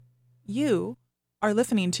You are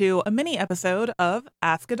listening to a mini episode of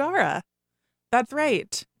Ask Adara. That's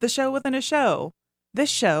right, the show within a show. This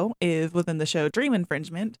show is within the show Dream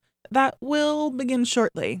Infringement that will begin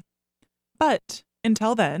shortly. But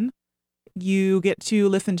until then, you get to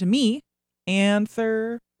listen to me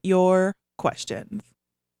answer your questions.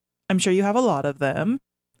 I'm sure you have a lot of them.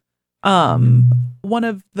 One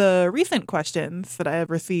of the recent questions that I have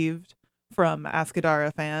received from Ask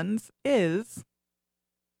Adara fans is,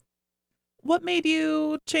 what made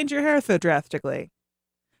you change your hair so drastically?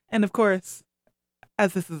 And of course,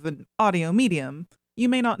 as this is an audio medium, you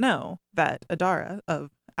may not know that Adara of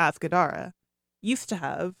Ask Adara used to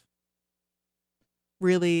have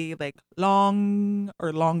really long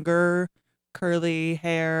or longer curly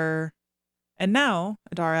hair. And now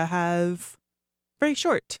Adara has very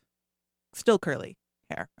short, still curly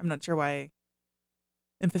hair. I'm not sure why I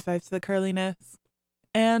emphasized the curliness.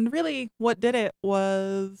 And really what did it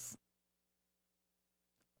was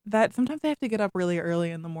that sometimes I have to get up really early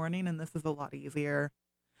in the morning, and this is a lot easier.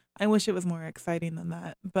 I wish it was more exciting than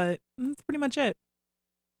that, but that's pretty much it.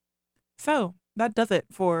 So that does it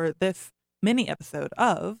for this mini episode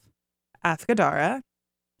of Ask Adara,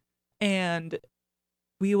 and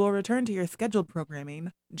we will return to your scheduled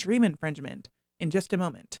programming, Dream Infringement, in just a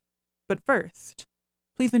moment. But first,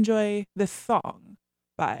 please enjoy this song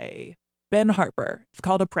by Ben Harper. It's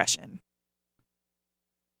called Oppression.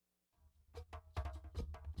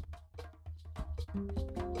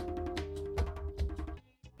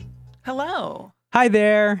 Hello. Hi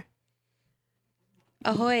there.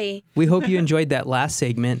 Ahoy. We hope you enjoyed that last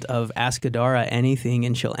segment of Ask Adara anything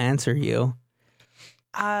and she'll answer you.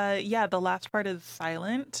 Yeah, the last part is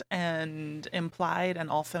silent and implied and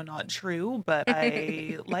also not true, but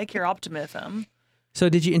I like your optimism. So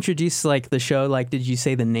did you introduce the show? Did you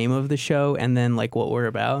say the name of the show and then what we're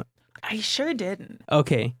about? I sure didn't.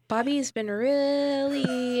 Okay. Bobby's been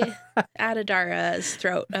really at Adara's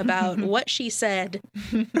throat about what she said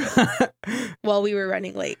while we were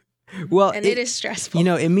running late. Well, and it is stressful.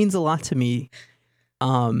 It means a lot to me.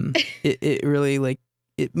 It really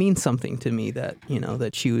it means something to me that,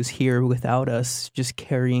 that she was here without us, just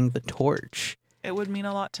carrying the torch. It would mean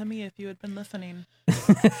a lot to me if you had been listening.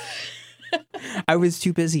 I was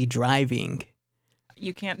too busy driving.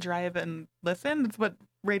 You can't drive and listen? That's what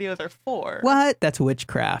radios are for. What? That's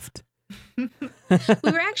witchcraft. We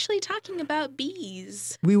were actually talking about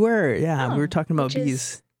bees. We were, yeah. Oh, we were talking about which bees.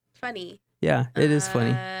 Is funny. Yeah, it is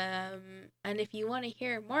funny. And if you want to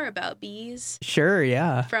hear more about bees, Sure,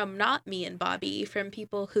 yeah. from not me and Bobby, from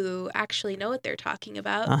people who actually know what they're talking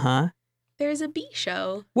about, Uh-huh. there's a bee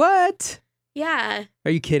show. What? Yeah.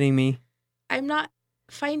 Are you kidding me? I'm not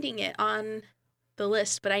finding it on the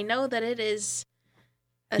list, but I know that it is.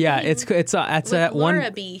 Yeah, it's at Laura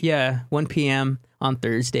 1 B. Yeah, 1 p.m. on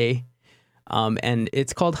Thursday. And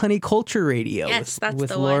it's called Honey Culture Radio. Yes, that's with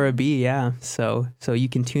the Laura one. B. Yeah, so you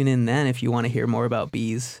can tune in then if you want to hear more about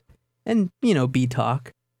bees and bee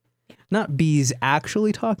talk. Not bees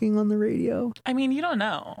actually talking on the radio. I mean, you don't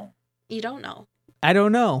know. You don't know. I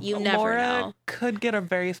don't know. You never Laura know. could get a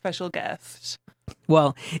very special guest.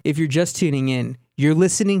 Well, if you're just tuning in, you're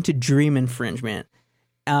listening to Dream Infringement.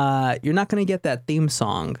 You're not going to get that theme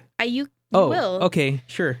song. You Oh, will. okay,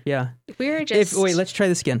 sure, yeah. We're just. Wait, let's try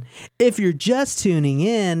this again. If you're just tuning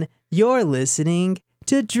in, you're listening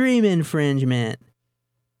to Dream Infringement.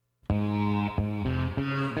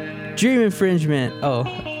 Dream Infringement. Oh,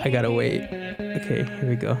 I gotta wait. Okay, here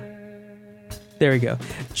we go. There we go.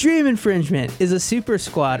 Dream Infringement is a super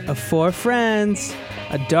squad of 4 friends.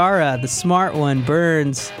 Adara, the smart one,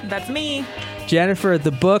 Burns. That's me. Jennifer,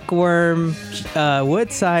 the bookworm,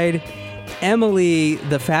 Woodside. Emily,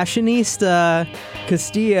 the fashionista,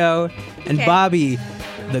 Castillo. And Okay. Bobby,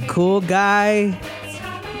 the cool guy,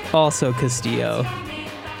 also Castillo.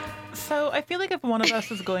 So I feel like if one of us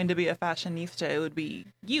is going to be a fashionista, it would be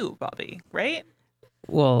you, Bobby, right?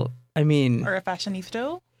 Well, I mean, Or a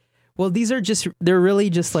fashionista? well, they're really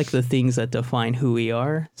just the things that define who we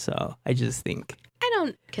are. So I just think. I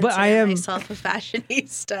don't consider I am- myself a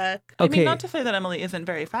fashionista. I Okay. mean, not to say that Emily isn't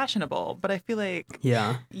very fashionable, but I feel like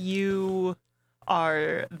Yeah. you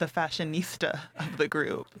are the fashionista of the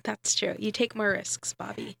group. That's true. You take more risks,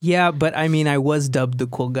 Bobby. Yeah, but I mean, I was dubbed the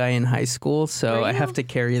cool guy in high school, so Were I you? have to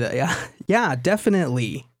carry that. Yeah. Yeah,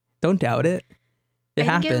 definitely. Don't doubt it. It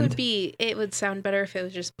I think happened. it would sound better if it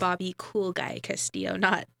was just Bobby Cool Guy Castillo,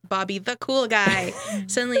 not Bobby the Cool Guy.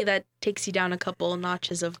 Suddenly that takes you down a couple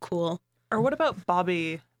notches of cool. Or what about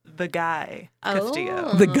Bobby, the guy,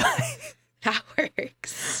 Castillo? Oh. The guy. That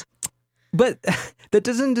works. But that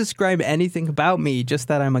doesn't describe anything about me, just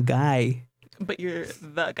that I'm a guy. But you're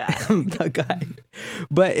the guy. I'm the guy.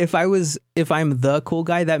 But if I'm the cool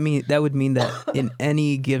guy, that would mean that in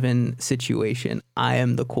any given situation, I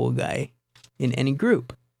am the cool guy in any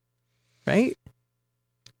group, right?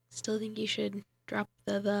 Still think you should drop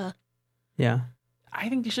the. Yeah. I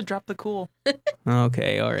think you should drop the cool.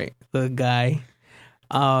 Okay. All right. The guy.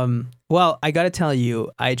 Well, I got to tell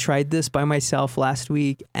you, I tried this by myself last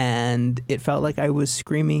week and it felt like I was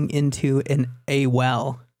screaming into a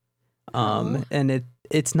well. And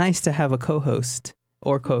it's nice to have a co-host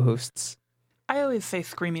or co-hosts. I always say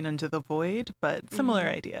screaming into the void, but similar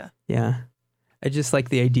idea. Yeah. I just like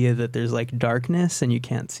the idea that there's like darkness and you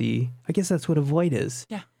can't see. I guess that's what a void is.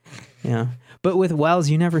 Yeah. Yeah. But with wells,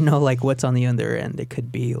 you never know like what's on the other end. It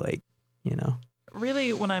could be like, you know.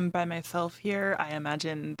 Really, when I'm by myself here, I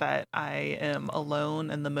imagine that I am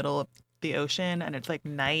alone in the middle of the ocean and it's like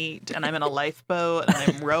night and I'm in a lifeboat and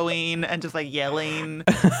I'm rowing and just like yelling.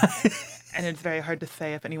 And it's very hard to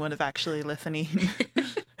say if anyone is actually listening.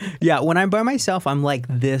 Yeah, when I'm by myself, I'm like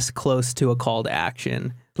this close to a call to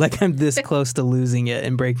action. Like I'm this close to losing it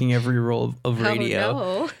and breaking every rule of radio.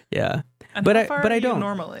 Oh, no. Yeah. And But how I- far but are I you don't.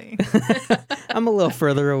 normally. I'm a little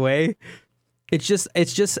further away. It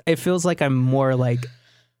feels like I'm more like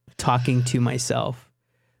talking to myself.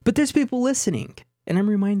 But there's people listening. And I'm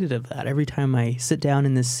reminded of that every time I sit down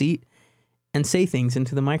in this seat and say things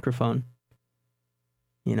into the microphone.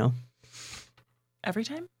 You know? Every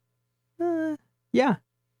time? Yeah.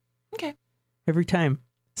 Okay. Every time.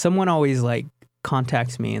 Someone always like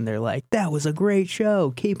contacts me and they're like, that was a great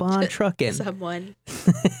show. Keep on trucking. Someone.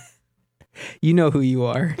 You know who you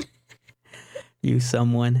are. You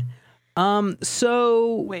someone.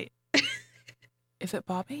 So Wait. Is it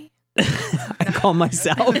Bobby? I call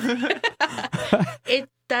myself.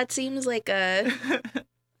 That seems like a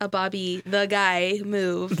Bobby the guy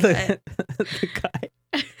move. the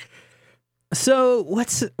guy. So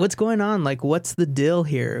what's going on? Like, what's the deal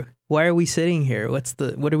here? Why are we sitting here?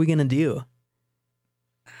 What are we gonna do?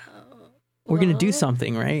 We're gonna do Well,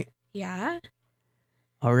 something, right? Yeah.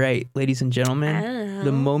 All right, ladies and I gentlemen, don't know.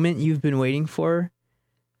 the moment you've been waiting for.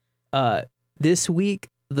 This week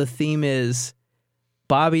the theme is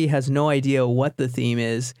Bobby has no idea what the theme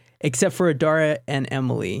is, except for Adara and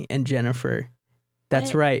Emily and Jennifer.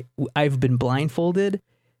 That's What? right. I've been blindfolded,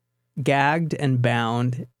 gagged, and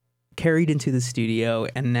bound, carried into the studio,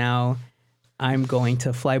 and now I'm going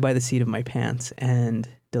to fly by the seat of my pants and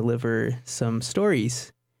deliver some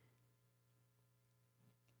stories.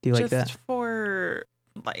 Do you like Just that? for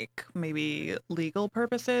like maybe legal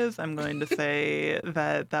purposes, I'm going to say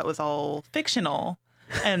that was all fictional.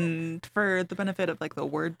 And for the benefit of like the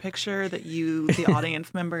word picture that you, the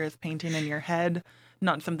audience member, is painting in your head,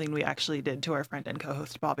 not something we actually did to our friend and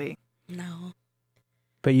co-host Bobby. No.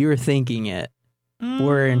 But you were thinking it.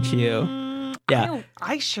 Weren't you? Yeah.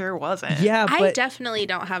 I sure wasn't. Yeah, I but definitely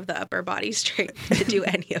don't have the upper body strength to do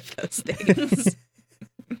any of those things.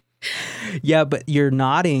 yeah, but your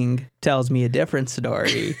nodding tells me a different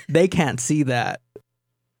story. They can't see that.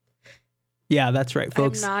 Yeah, that's right,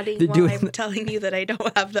 folks. I'm nodding They're while doing I'm telling you that I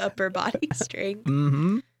don't have the upper body strength,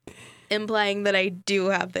 Mm-hmm. implying that I do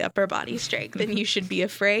have the upper body strength, and you should be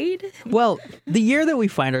afraid. Well, the year that we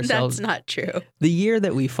find ourselves, That's not true. the year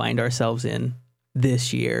that we find ourselves in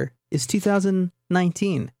this year is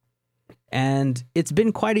 2019, and it's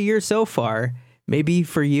been quite a year so far. Maybe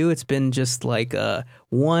for you, it's been just like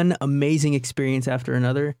one amazing experience after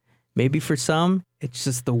another. Maybe for some, it's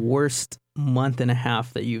just the worst month and a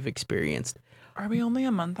half that you've experienced. Are we only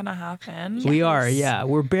a month and a half in? Yeah. We are, Yes. yeah.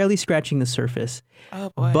 We're barely scratching the surface. Oh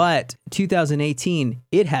boy. But 2018,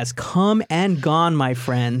 it has come and gone, my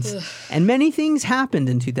friends. And many things happened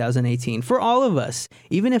in 2018 for all of us.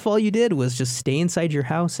 Even if all you did was just stay inside your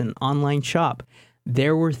house and online shop,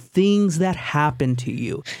 there were things that happened to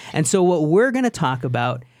you. And so what we're going to talk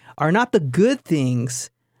about are not the good things,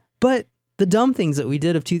 but the dumb things that we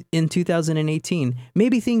did in 2018.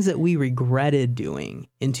 Maybe things that we regretted doing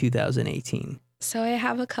in 2018. So I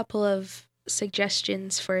have a couple of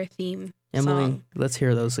suggestions for a theme Emily, song. let's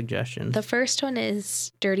hear those suggestions. The first one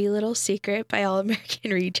is Dirty Little Secret by All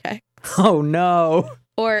American Rejects. Oh, no.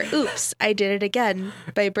 Or Oops, I Did It Again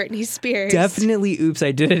by Britney Spears. Definitely, oops,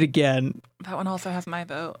 I did it again. That one also has my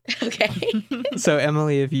vote. Okay. So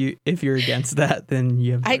Emily, if you're against that, then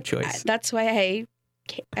you have no I choice. That's why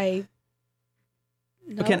I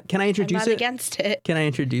no, Can I I'm introduce not it? against it. Can I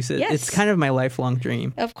introduce it? Yes. It's kind of my lifelong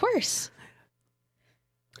dream. Of course.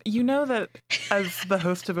 You know that as the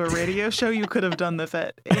host of a radio show, you could have done this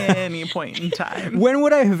at any point in time. When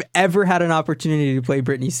would I have ever had an opportunity to play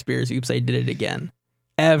Britney Spears' Oops, I Did It Again?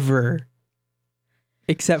 Ever.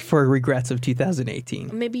 except for regrets of 2018.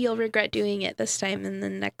 Maybe you'll regret doing it this time, and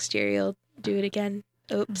then next year you'll do it again.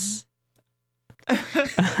 Oops.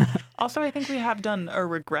 Also, I think we have done a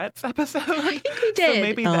regrets episode. I think we did. So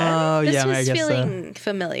maybe then. Oh, This yeah, I was guess so. feeling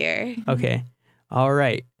familiar. Okay. All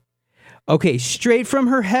right. Okay, straight from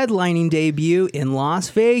her headlining debut in Las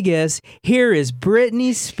Vegas, here is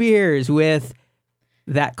Britney Spears with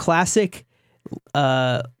that classic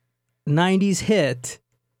 90s hit,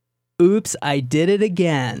 Oops, I Did It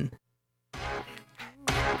Again.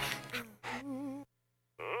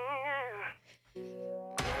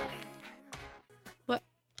 What?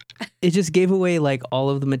 It just gave away like all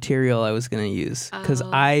of the material I was going to use because Oh.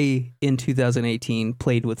 I, in 2018,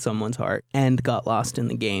 played with someone's heart and got lost in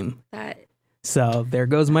the game. So there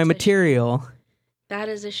goes my That's a material. That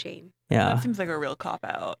is a shame. Yeah. That seems like a real cop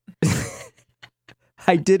out.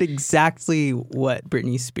 I did exactly what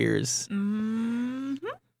Britney Spears Hmm.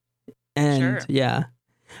 and Sure. yeah.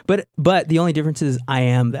 But the only difference is I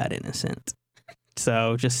am that innocent.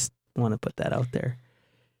 So just want to put that out there.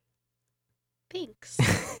 Thanks.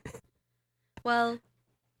 Well,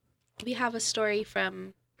 we have a story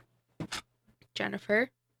from Jennifer.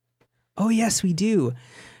 Oh yes, we do.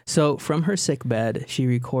 So from her sick bed, she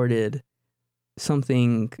recorded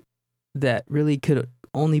something that really could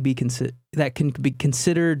only be that can be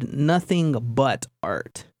considered nothing but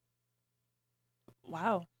art.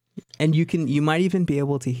 Wow. And you might even be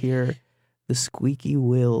able to hear the squeaky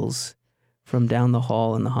wheels from down the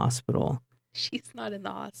hall in the hospital. She's not in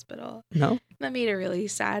the hospital. No? That made a really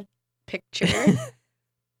sad picture.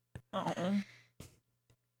 Oh.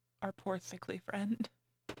 Our poor sickly friend.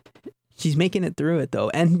 She's making it through it though,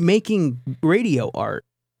 and making radio art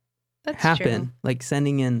That's happen, true. like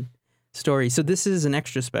sending in stories. So this is an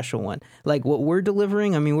extra special one. Like what we're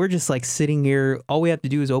delivering, I mean, we're just like sitting here. All we have to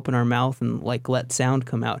do is open our mouth and like let sound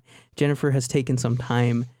come out. Jennifer has taken some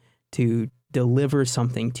time to deliver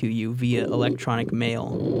something to you via electronic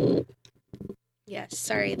mail. Yes,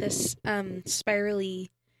 sorry. This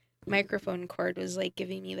spirally microphone cord was like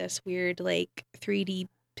giving me this weird like 3D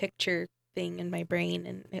picture thing in my brain,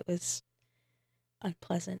 and it was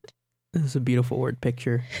unpleasant. This is a beautiful word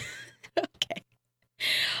picture. Okay.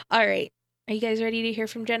 All right. Are you guys ready to hear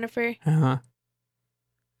from Jennifer? Uh-huh.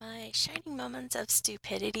 My shining moments of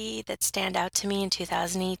stupidity that stand out to me in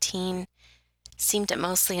 2018 seem to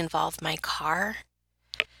mostly involve my car.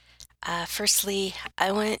 Firstly,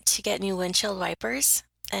 I went to get new windshield wipers,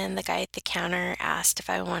 and the guy at the counter asked if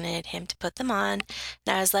I wanted him to put them on.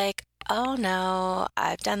 And I was like, oh no,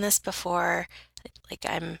 I've done this before. Like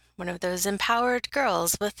I'm one of those empowered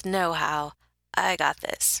girls with know-how. I got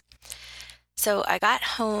this. So I got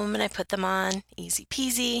home and I put them on, easy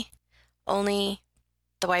peasy, only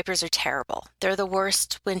the wipers are terrible. They're the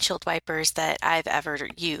worst windshield wipers that I've ever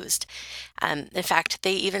used. In fact,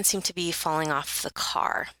 they even seem to be falling off the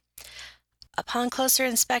car. Upon closer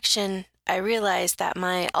inspection, I realized that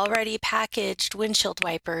my already packaged windshield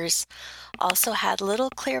wipers also had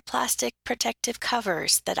little clear plastic protective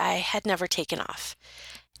covers that I had never taken off.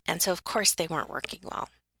 And so, of course, they weren't working well.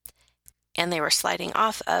 And they were sliding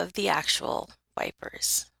off of the actual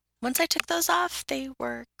wipers. Once I took those off, they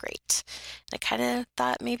were great. I kind of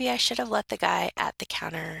thought maybe I should have let the guy at the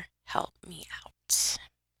counter help me out.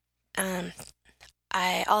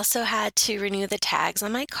 I also had to renew the tags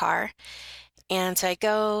on my car. And so I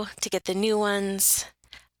go to get the new ones.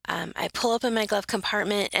 I pull open my glove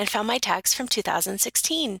compartment and found my tags from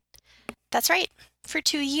 2016. That's right. For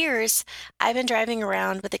 2 years, I've been driving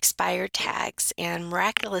around with expired tags, and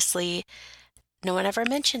miraculously, no one ever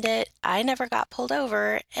mentioned it. I never got pulled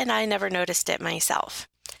over, and I never noticed it myself.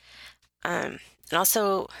 And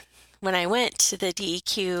also, when I went to the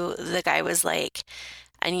DEQ, the guy was like,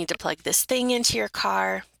 I need to plug this thing into your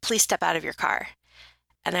car. Please step out of your car.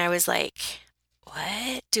 And I was like,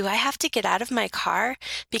 what? Do I have to get out of my car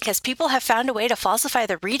because people have found a way to falsify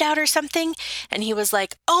the readout or something? And he was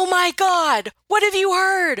like, oh my God, what have you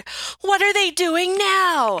heard? What are they doing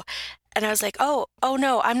now? And I was like, oh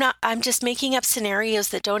no, I'm not. I'm just making up scenarios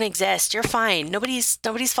that don't exist. You're fine. Nobody's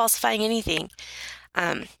falsifying anything.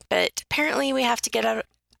 But apparently we have to get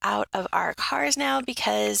out of our cars now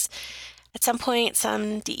because at some point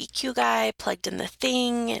some DEQ guy plugged in the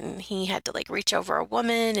thing and he had to like reach over a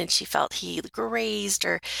woman and she felt he grazed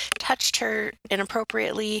or touched her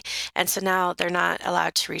inappropriately. And so now they're not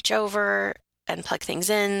allowed to reach over and plug things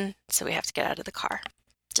in. So we have to get out of the car,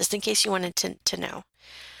 just in case you wanted to know.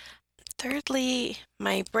 Thirdly,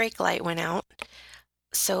 my brake light went out.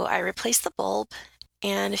 So I replaced the bulb,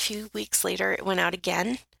 and a few weeks later it went out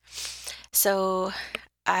again. So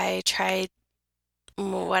I tried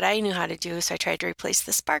what I knew how to do. So I tried to replace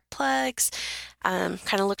the spark plugs, kind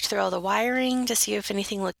of looked through all the wiring to see if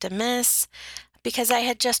anything looked amiss, because I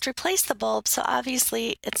had just replaced the bulb, so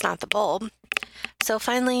obviously it's not the bulb. So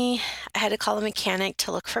finally, I had to call a mechanic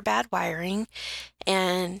to look for bad wiring,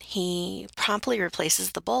 and he promptly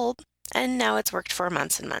replaces the bulb, and now it's worked for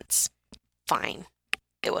months and months. Fine,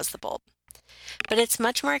 it was the bulb. But it's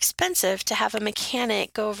much more expensive to have a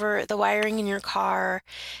mechanic go over the wiring in your car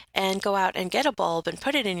and go out and get a bulb and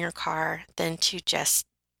put it in your car than to just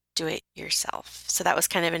do it yourself. So that was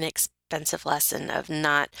kind of an expensive lesson of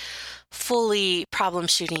not fully problem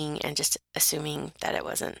shooting and just assuming that it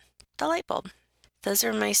wasn't the light bulb. Those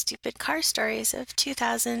are my stupid car stories of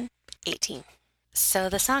 2018. So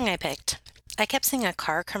the song I picked, I kept seeing a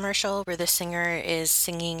car commercial where the singer is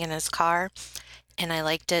singing in his car, and I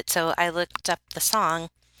liked it, so I looked up the song,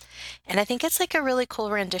 and I think it's like a really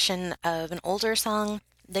cool rendition of an older song.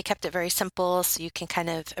 They kept it very simple, so you can kind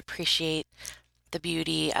of appreciate the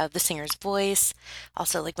beauty of the singer's voice.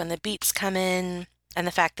 Also, like when the beats come in, and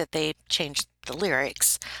the fact that they changed the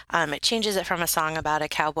lyrics. It changes it from a song about a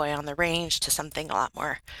cowboy on the range to something a lot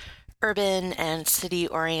more urban and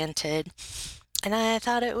city-oriented, and I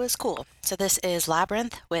thought it was cool. So this is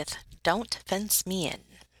Labyrinth with Don't Fence Me In.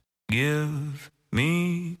 Give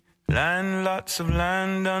me land, lots of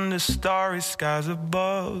land under starry skies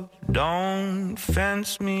above. Don't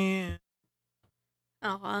fence me in.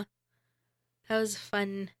 Aw. That was a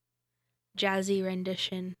fun, jazzy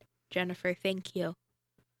rendition, Jennifer. Thank you.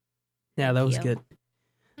 Yeah, that was you. good.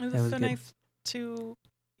 It was That was so good. nice to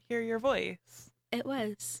hear your voice. It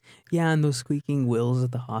was. Yeah, and those squeaking wheels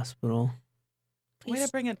at the hospital. Way Please,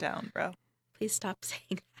 to bring it down, bro. please stop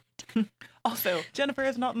saying Also, Jennifer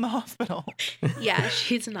is not in the hospital. that. Yeah,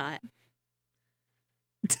 she's not.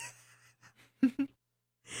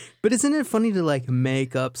 But isn't it funny to like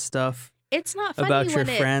make up stuff? It's not funny About your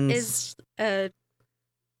when friends. it is a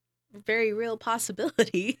very real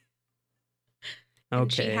possibility.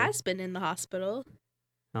 And she Okay. has been in the hospital.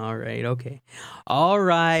 All right. Okay. All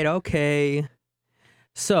right. Okay.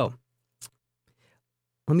 So,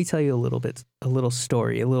 let me tell you a little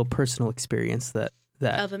story, a little personal experience that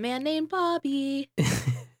Of a man named Bobby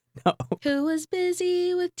no, who was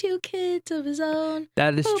busy with 2 kids of his own.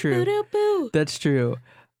 that is Boo, true. boo, doo, boo. That's true.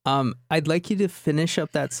 I'd like you to finish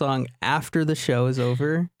up that song after the show is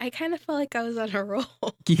over. I kind of felt like I was on a roll.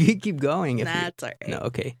 You can keep going. If you- That's all right. No,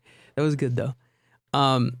 okay. That was good though.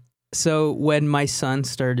 So when my son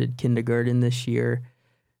started kindergarten this year,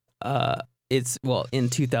 in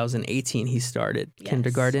 2018 he started Yes.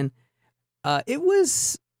 kindergarten. It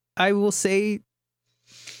was, I will say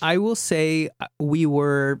we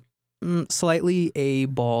were slightly a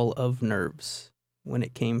ball of nerves when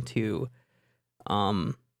it came to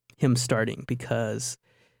him starting, because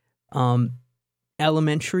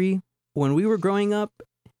elementary, when we were growing up,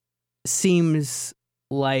 seems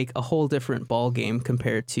like a whole different ball game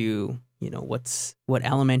compared to, what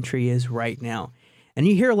elementary is right now. And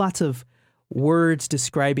you hear lots of words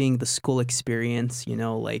describing the school experience,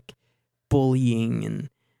 like bullying and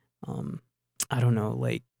I don't know,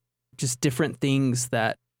 like just different things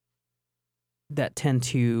that tend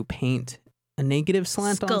to paint a negative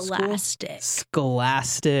slant on school. Scholastic.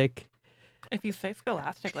 Scholastic. If you say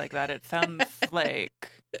scholastic like that, it sounds like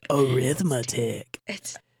Arithmetic.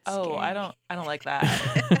 It's oh, I scary. don't like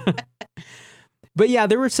that. But yeah,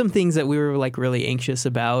 there were some things that we were like really anxious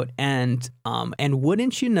about, and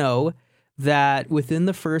wouldn't you know that within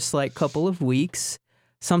the first like couple of weeks,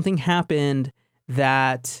 something happened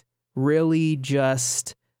that really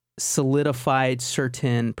just solidified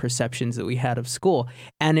certain perceptions that we had of school,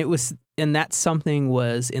 and that something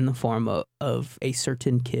was in the form of a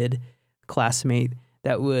certain classmate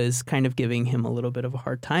that was kind of giving him a little bit of a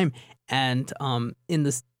hard time. And in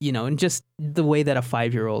this, in just the way that a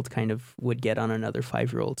 5-year-old kind of would get on another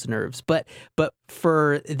 5-year-old's nerves. But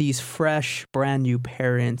for these fresh, brand new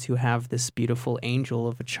parents who have this beautiful angel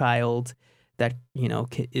of a child that,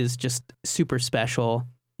 is just super special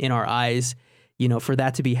in our eyes, for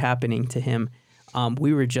that to be happening to him,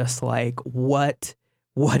 we were just like, what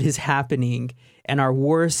is happening? And our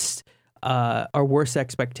worst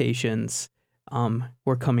expectations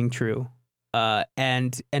were coming true.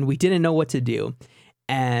 And we didn't know what to do.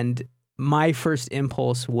 And my first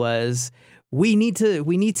impulse was, we need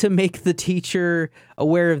to make the teacher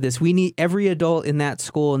aware of this. Every adult in that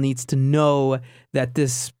school needs to know that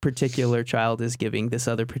this particular child is giving this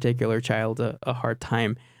other particular child a hard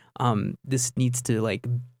time. This needs to like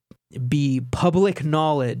be public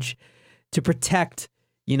knowledge to protect,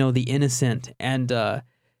 the innocent. And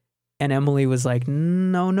Emily was like,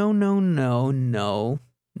 no.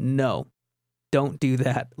 don't do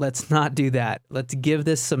that. Let's not do that. Let's give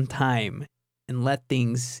this some time and let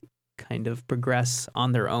things kind of progress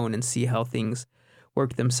on their own and see how things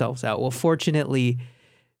work themselves out. Well, fortunately,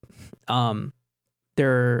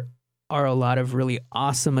 there are a lot of really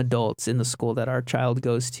awesome adults in the school that our child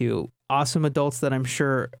goes to. Awesome adults that I'm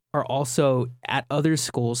sure are also at other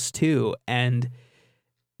schools too. And,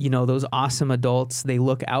 you know, those awesome adults, they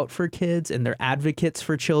look out for kids and they're advocates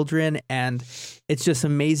for children. And it's just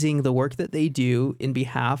amazing the work that they do in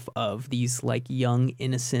behalf of these like young,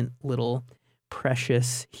 innocent, little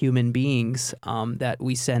precious human beings that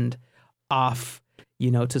we send off,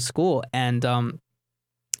 you know, to school. And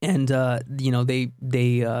you know,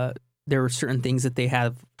 there are certain things that they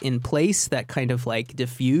have in place that kind of like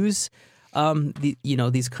diffuse, you know,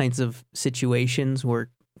 these kinds of situations where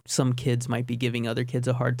some kids might be giving other kids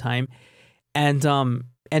a hard time. And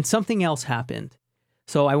something else happened.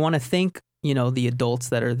 So I want to thank, you know, the adults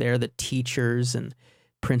that are there, the teachers and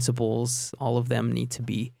principals, all of them need to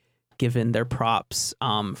be given their props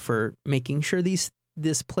for making sure this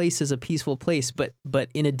place is a peaceful place. But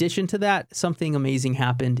in addition to that, something amazing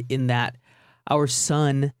happened in that our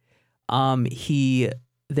son,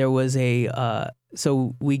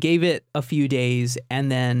 so we gave it a few days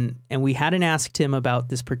and we hadn't asked him about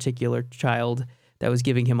this particular child that was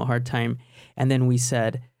giving him a hard time. And then we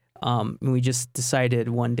said, we just decided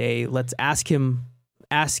one day, let's ask him,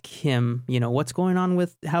 you know, what's going on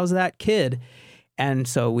with, how's that kid? And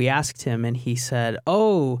so we asked him and he said,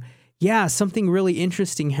 oh yeah, something really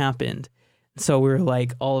interesting happened. So we were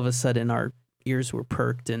like, all of a sudden our ears were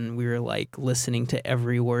perked and we were like listening to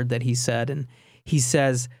every word that he said. And he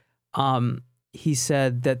said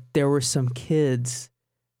that there were some kids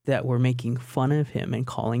that were making fun of him and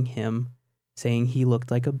calling him, saying he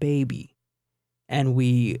looked like a baby. And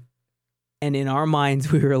in our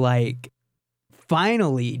minds, we were like,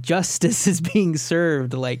 finally, justice is being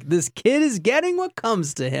served. Like, this kid is getting what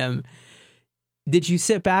comes to him. Did you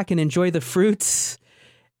sit back and enjoy the fruits?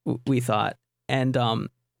 We thought.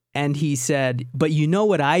 And he said, but you know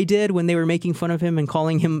what I did when they were making fun of him and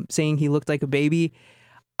calling him, saying he looked like a baby?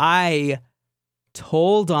 I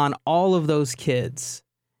told on all of those kids.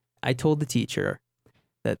 I told the teacher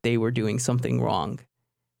that they were doing something wrong.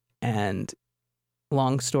 And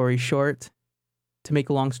long story short, to make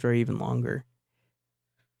a long story even longer,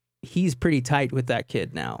 he's pretty tight with that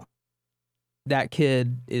kid now. That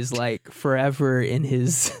kid is like forever in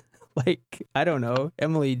his, like, I don't know.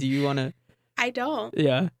 Emily, do you want to? I don't.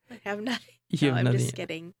 Yeah. I have nothing. You have I'm nothing. just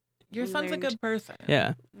kidding. Your We son's a learned- good person.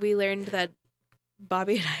 Yeah. We learned that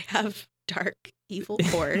Bobby and I have dark, evil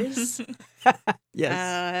cores.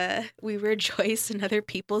 Yes. We rejoice in other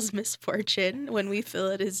people's misfortune when we feel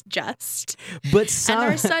it is just. But And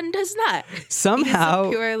our son does not. somehow,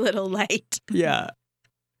 He's a pure little light. yeah.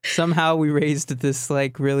 Somehow we raised this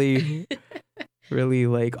like really, really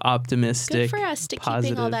like optimistic. Good for us to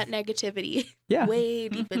keeping all positive- that negativity Yeah. way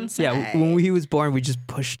deep inside. Yeah, when he was born, we just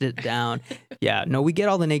pushed it down. Yeah, no, we get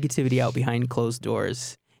all the negativity out behind closed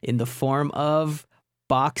doors in the form of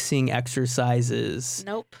boxing exercises.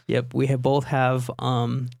 Nope. Yep, we both have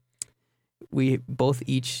we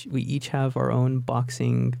each have our own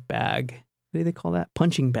boxing bag. What do they call that?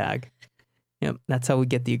 Punching bag. Yep, that's how we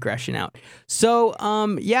get the aggression out. So,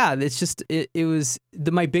 yeah, it's just it was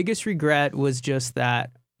my biggest regret was just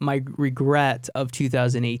that my regret of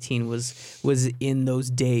 2018 was in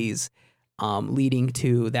those days leading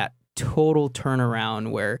to that total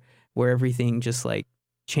turnaround where everything just like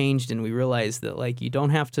changed and we realized that like you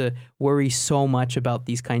don't have to worry so much about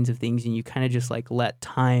these kinds of things and you kind of just like let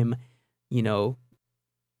time,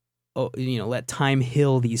 let time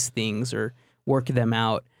heal these things or work them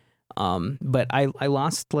out. But I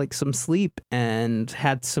lost like some sleep and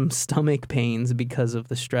had some stomach pains because of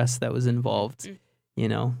the stress that was involved,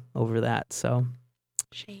 over that. So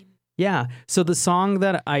Shame. yeah. So the song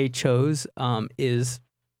that I chose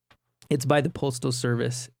it's by the Postal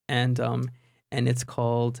Service and it's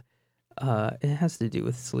called it has to do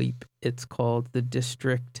with sleep. It's called The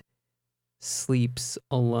District Sleeps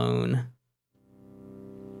Alone.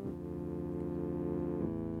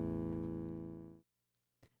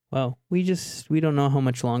 Well, we don't know how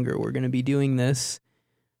much longer we're going to be doing this.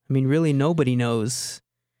 I mean, really, nobody knows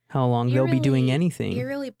how long they'll be doing anything. You're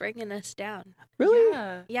really bringing us down. Really?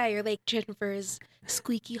 Yeah. Yeah, you're like Jennifer's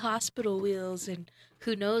squeaky hospital wheels, and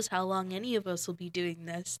who knows how long any of us will be doing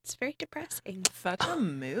this. It's very depressing. Such a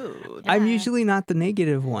mood. Yeah. I'm usually not the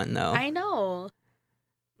negative one, though. I know.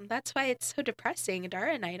 That's why it's so depressing.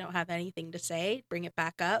 Dara and I don't have anything to say. Bring it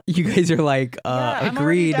back up. You guys are like, Yeah, I'm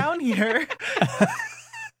already agreed. down here.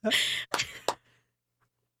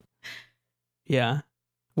 Yeah.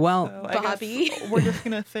 Well, So I guess Bobby. we're just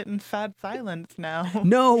gonna sit in sad silence now.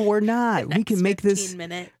 no, we're not. The We can next make 15 this.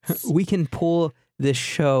 minutes. We can pull this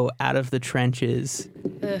show out of the trenches,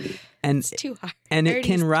 Ugh, and it's too hard. and I it already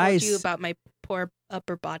can told rise. you about my poor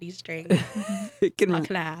upper body strength. It can Not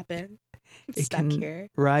gonna happen. I'm It stuck can- here.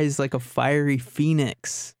 rise like a fiery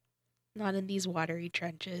phoenix. Not in these watery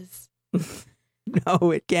trenches.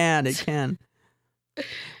 No, it can. It can.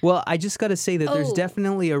 Well, I just got to say that there's Oh.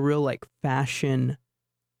 definitely a real like fashion,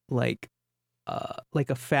 like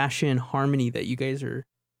a fashion harmony that you guys are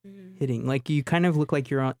Mm. hitting. Like you kind of look like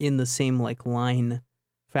you're in the same like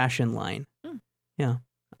fashion line.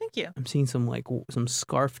 Thank you. I'm seeing some like some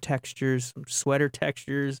scarf textures, some sweater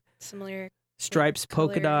textures, Similar. stripes,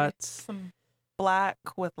 polka color. dots. Some black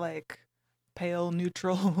with like pale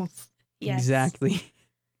neutrals. Yes. Exactly.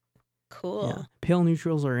 Cool. Yeah. Pale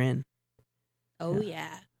neutrals are in. Oh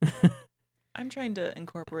yeah. I'm trying to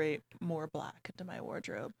incorporate more black into my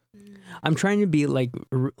wardrobe. Mm. I'm trying to be like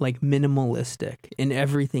minimalistic in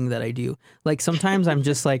everything that I do. Like sometimes I'm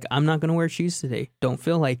just like, I'm not gonna wear shoes today. Don't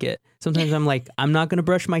feel like it. Sometimes I'm like, I'm not gonna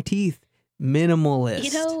brush my teeth. Minimalist.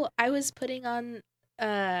 You know, I was putting on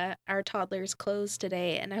our toddler's clothes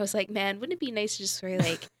today, and I was like, man, wouldn't it be nice to just wear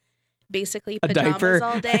like basically a pajamas diaper,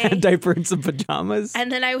 all a day? diaper and some pajamas,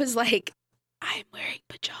 And then I was like, I'm wearing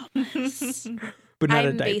pajamas. but not a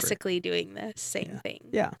I'm diaper. basically doing the same thing.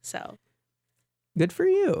 Yeah. So Good for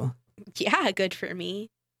you. yeah, good for me.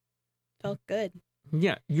 Felt good.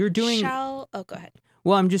 Yeah, you're doing Oh, go ahead.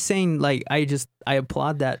 well. I'm just saying, like, I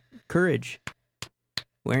applaud that courage.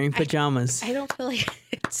 Wearing pajamas. I don't feel like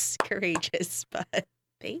it's courageous, but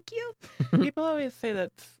thank you. People always say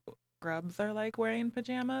that scrubs are like wearing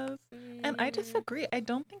pajamas, and I Mm, disagree. I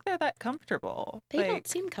don't think they're that comfortable. They like, don't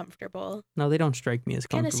seem comfortable. No, they don't strike me as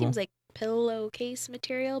Kind comfortable. of seems like pillowcase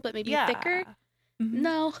material, but maybe yeah. thicker. Mhm.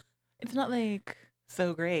 No. It's not like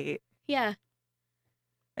so great. Yeah.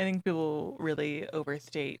 I think people really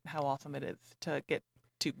overstate how awesome it is to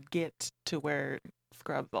get to wear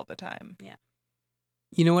scrubs all the time.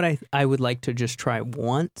 You know what I would like to just try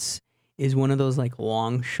once is one of those like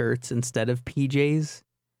long shirts instead of PJs,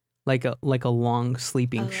 like a long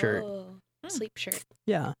sleeping shirt. Oh, Hmm. sleep shirt.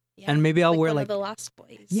 Yeah, Yeah. and maybe I'll like wear one like of the Lost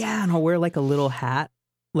Boys. yeah, and I'll wear like a little hat,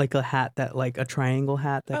 like a hat that like a triangle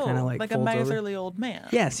hat that kind of like like a folds over. miserly old man.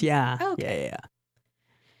 Yes, yeah, Okay. yeah.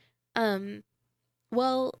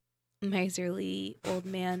 Well, miserly old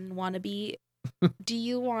man wannabe, do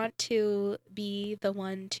you want to be the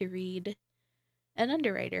one to read an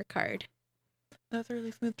underwriter card? That's a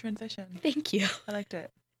really smooth transition. Thank you. I liked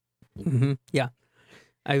it. Yeah.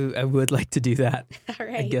 I would like to do that. All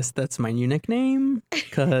right. I guess that's my new nickname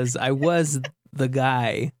because I was the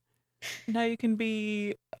guy. Now you can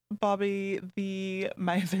be Bobby, the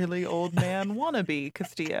miserly old man wannabe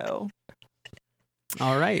Castillo.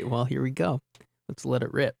 All right, well here we go. Let's let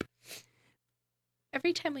it rip.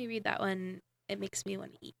 Every time we read that one, it makes me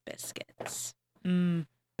want to eat biscuits.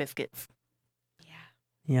 Biscuits. Yeah,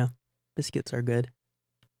 Yeah, biscuits are good.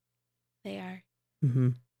 they are. Hmm.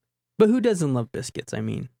 But who doesn't love biscuits? I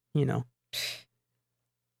mean, you know.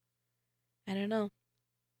 I don't know.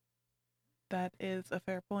 That is a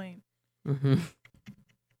fair point. Hmm.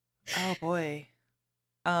 Oh boy.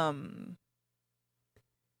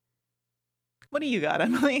 What do you got,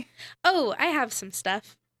 Emily? Oh, I have some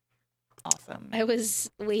stuff. Awesome. I was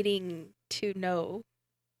waiting to know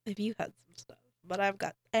if you had some stuff, but I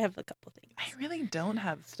have a couple things. I really don't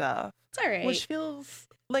have stuff. It's all right. Which feels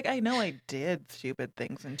like I know I did stupid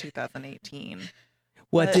things in 2018.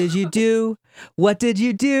 What But- did you do? What did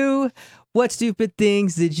you do? What stupid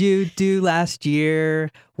things did you do last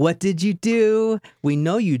year? What did you do? We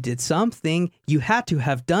know you did something. You had to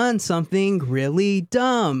have done something really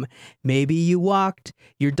dumb. Maybe you walked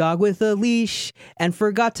your dog with a leash and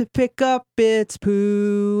forgot to pick up its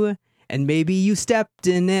poo. And maybe you stepped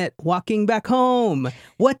in it walking back home.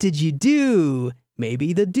 What did you do?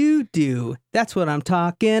 Maybe the doo-doo. That's what I'm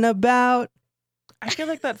talking about. I feel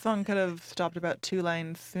like that song could have stopped about 2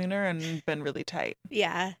 lines sooner and been really tight.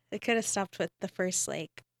 Yeah, it could have stopped with the first,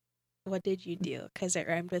 like, what did you do? Because it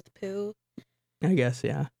rhymed with poo. I guess,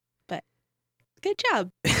 yeah. Good job.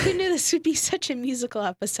 Who knew this would be such a musical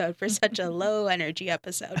episode for such a low energy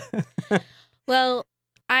episode? Well,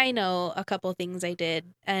 I know a couple things I did,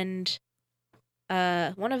 and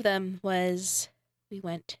one of them was we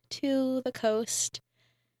went to the coast,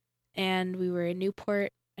 and we were in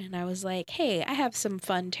Newport, and I was like, hey, I have some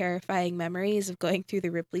fun, terrifying memories of going through the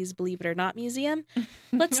Ripley's Believe It or Not Museum.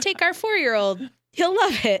 Let's take our 4-year-old. He'll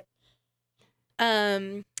love it.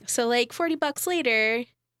 So like $40 later,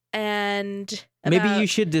 and Maybe about- you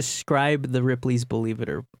should describe the Ripley's Believe It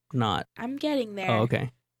or Not. I'm getting there. Oh, okay.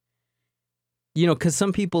 You know, because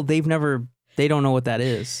some people, they don't know what that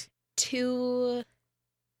is. 2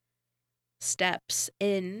 steps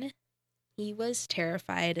in, he was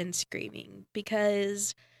terrified and screaming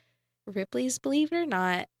because Ripley's, believe it or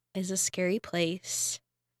not, is a scary place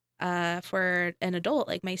for an adult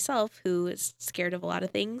like myself who is scared of a lot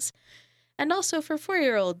of things, and also for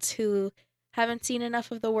 4-year-olds who haven't seen enough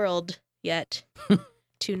of the world yet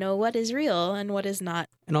to know what is real and what is not.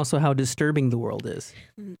 And also how disturbing the world is.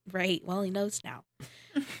 Right. Well, he knows now.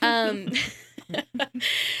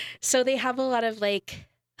 So they have a lot of like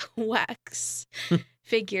wax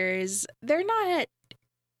figures. They're not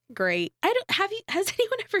great. Has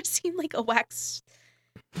anyone ever seen like a wax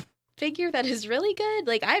figure that is really good?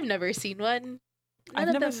 Like, I've never seen one.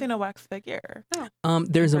 I've never seen a wax figure.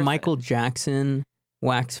 There's a Person. Michael Jackson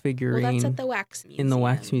wax figurine Well, that's at the wax museum. in the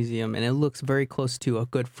wax museum, and it looks very close to a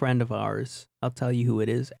good friend of ours. I'll tell you who it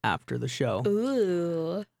is after the show.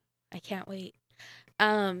 Ooh, I can't wait.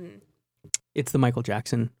 It's the Michael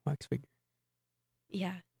Jackson wax figure.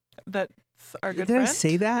 Yeah. That's our good Did friend. I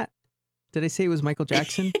say that? Did I say it was Michael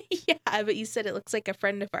Jackson? Yeah, but you said it looks like a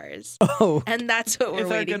friend of ours. Oh, And that's what we're Is our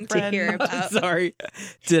waiting good to friend. hear about. sorry.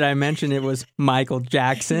 Did I mention it was Michael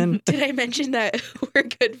Jackson? Did I mention that we're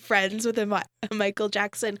good friends with a Michael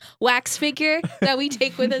Jackson wax figure that we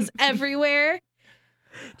take with us everywhere?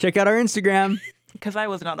 Check out our Instagram. Because I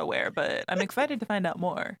was not aware, but I'm excited to find out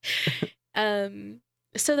more.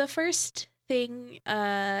 So the first thing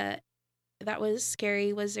that was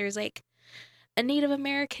scary was there's like a Native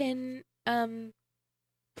American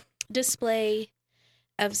display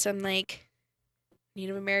of some like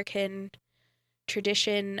Native American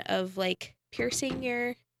tradition of like piercing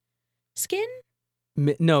your skin.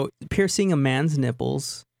 No, piercing a man's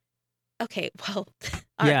nipples. Okay, well,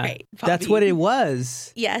 all right. Yeah, that's Bobby. what it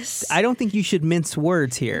was. Yes. I don't think you should mince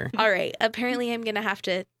words here. All right. Apparently, I'm going to have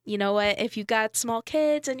to, you know what? If you got small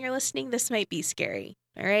kids and you're listening, this might be scary.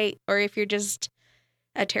 All right. Or if you're just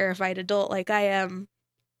a terrified adult like I am,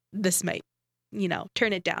 this might,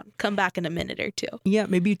 turn it down. Come back in a minute or 2. Yeah,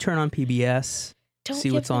 maybe you turn on PBS. Don't See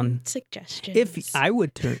give what's them on. suggestions. If I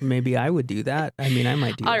would turn, maybe I would do that. I mean, I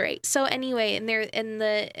might do All that. right. So anyway, and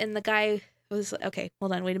the guy was okay.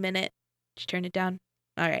 Hold on. Wait a minute. Did you turn it down?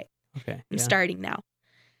 All right. Okay. I'm yeah. starting now.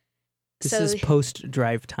 This So- is post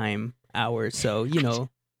drive time hours, so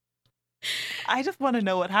I just want to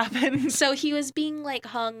know what happened. So he was being like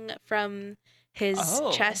hung from his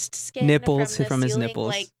Oh. chest skin, Nipples, the from his ceiling, nipples.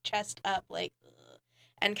 like chest up, like,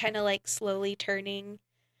 and kind of like slowly turning.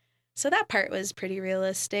 So that part was pretty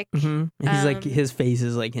realistic. hmm he's like Um, his face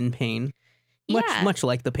is like in pain, Yeah. much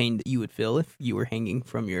like the pain that you would feel if you were hanging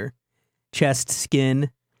from your chest skin.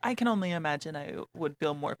 I can only imagine I would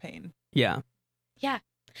feel more pain. Yeah.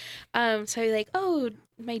 So you're like, oh,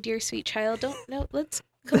 my dear sweet child, let's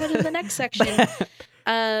go into the next section.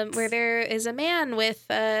 Where there is a man with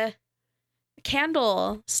a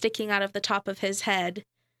candle sticking out of the top of his head.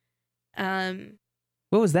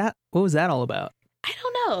 What was that? What was that all about? I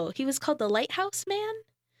don't know. He was called the Lighthouse Man.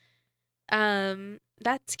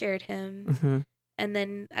 That scared him. hmm And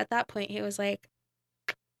then at that point, he was like,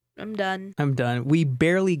 I'm done. I'm done. We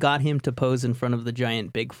barely got him to pose in front of the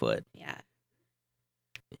giant Bigfoot. Yeah.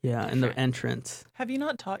 Yeah, in the Different. entrance. Have you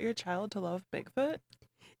not taught your child to love Bigfoot?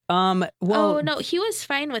 Well, oh, no, he was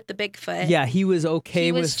fine with the Bigfoot. yeah, he was okay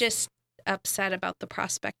He with. was just upset about the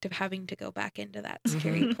prospect of having to go back into that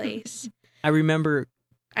scary place. I remember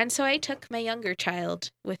And so I took my younger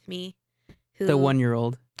child with me who the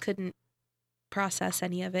 1-year-old. couldn't process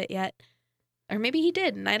any of it yet. Or maybe he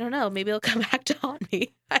did, and I don't know. Maybe he'll come back to haunt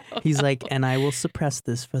me. I don't He's know. like, and I will suppress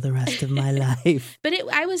this for the rest of my life. But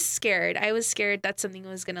I was scared. I was scared that something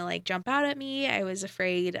was going to like jump out at me. I was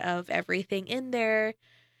afraid of everything in there.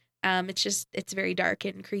 It's very dark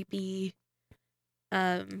and creepy.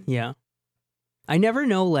 Yeah. I never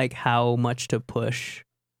know like how much to push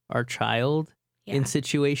our child Yeah. in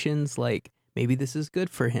situations like maybe this is good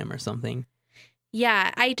for him or something.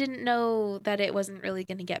 Yeah, I didn't know that it wasn't really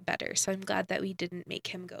going to get better. So I'm glad that we didn't make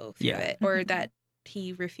him go through Yeah. it or that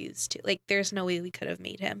he refused to. Like there's no way we could have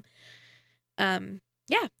made him.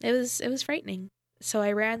 Yeah, it was frightening. So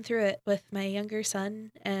I ran through it with my younger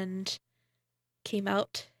son and came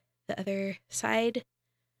out the other side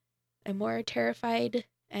a more terrified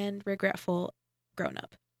and regretful grown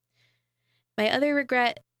up. My other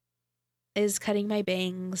regret is cutting my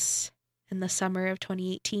bangs in the summer of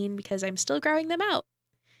 2018 because I'm still growing them out.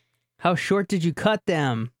 How short did you cut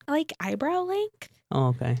them? Like eyebrow length. Oh,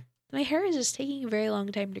 okay. My hair is just taking a very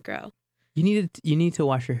long time to grow. You need to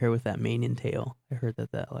wash your hair with that mane and tail. I heard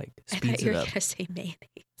that like I thought speeds you it were up going to say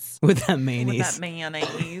mayonnaise. with that With mayonnaise. that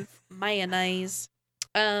mayonnaise. Mayonnaise.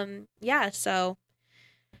 Yeah, so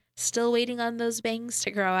still waiting on those bangs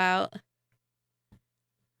to grow out.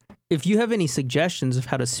 If you have any suggestions of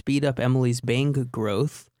how to speed up Emily's bang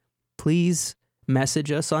growth, please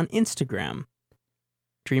message us on Instagram.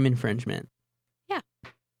 Dream Infringement.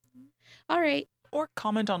 All right. Or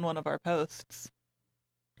comment on one of our posts.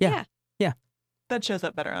 Yeah. That shows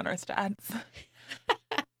up better on our stats.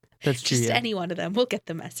 That's true. Just Yeah. any one of them. We'll get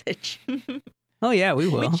the message. Oh, yeah, we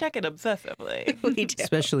will. We check it obsessively. We do.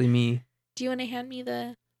 Especially me. Do you want to hand me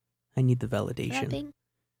the I need the that validation. thing?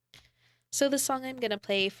 So the song I'm going to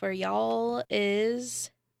play for y'all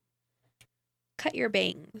is Cut Your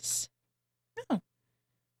Bangs. Oh.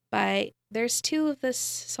 There's two of this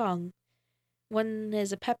song. One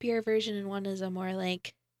is a peppier version and one is a more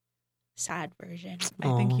like sad version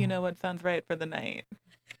I think Aw. you know what sounds right for the night.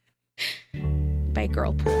 by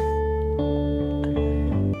Girlpool.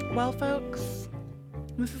 Well, folks,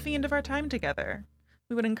 this is the end of our time together.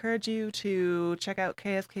 We would encourage you to check out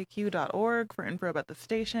kskq.org for info about the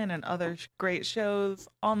station and other great shows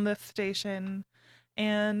on this station.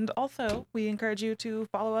 And also, we encourage you to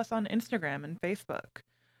follow us on Instagram and Facebook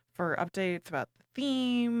for updates about the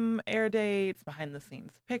theme, air dates, behind the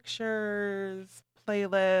scenes pictures,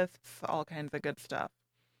 playlists, all kinds of good stuff.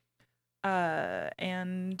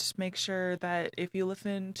 And make sure that if you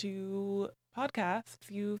listen to podcasts,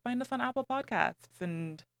 you find us on Apple Podcasts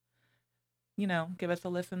and, give us a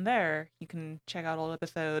listen there. You can check out all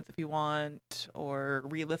episodes if you want or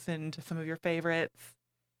re-listen to some of your favorites.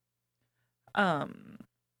 But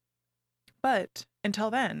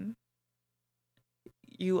until then,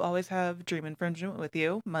 you always have Dream Infringement with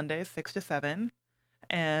you, Mondays 6 to 7.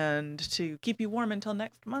 And to keep you warm until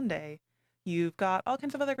next Monday, you've got all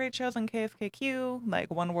kinds of other great shows on KSKQ,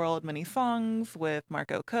 like One World Mini Songs with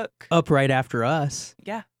Marco Cook. Up right after us.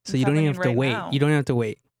 Yeah. So it's you don't even happening have to right wait. now. You don't have to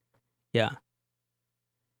wait. Yeah.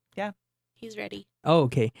 He's ready. Oh,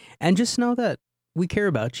 okay. And just know that we care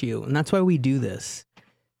about you, and that's why we do this.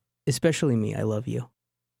 Especially me. I love you.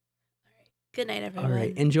 Good night, everyone. All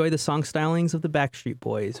right. Enjoy the song stylings of the Backstreet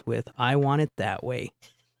Boys with I Want It That Way.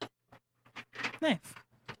 Nice.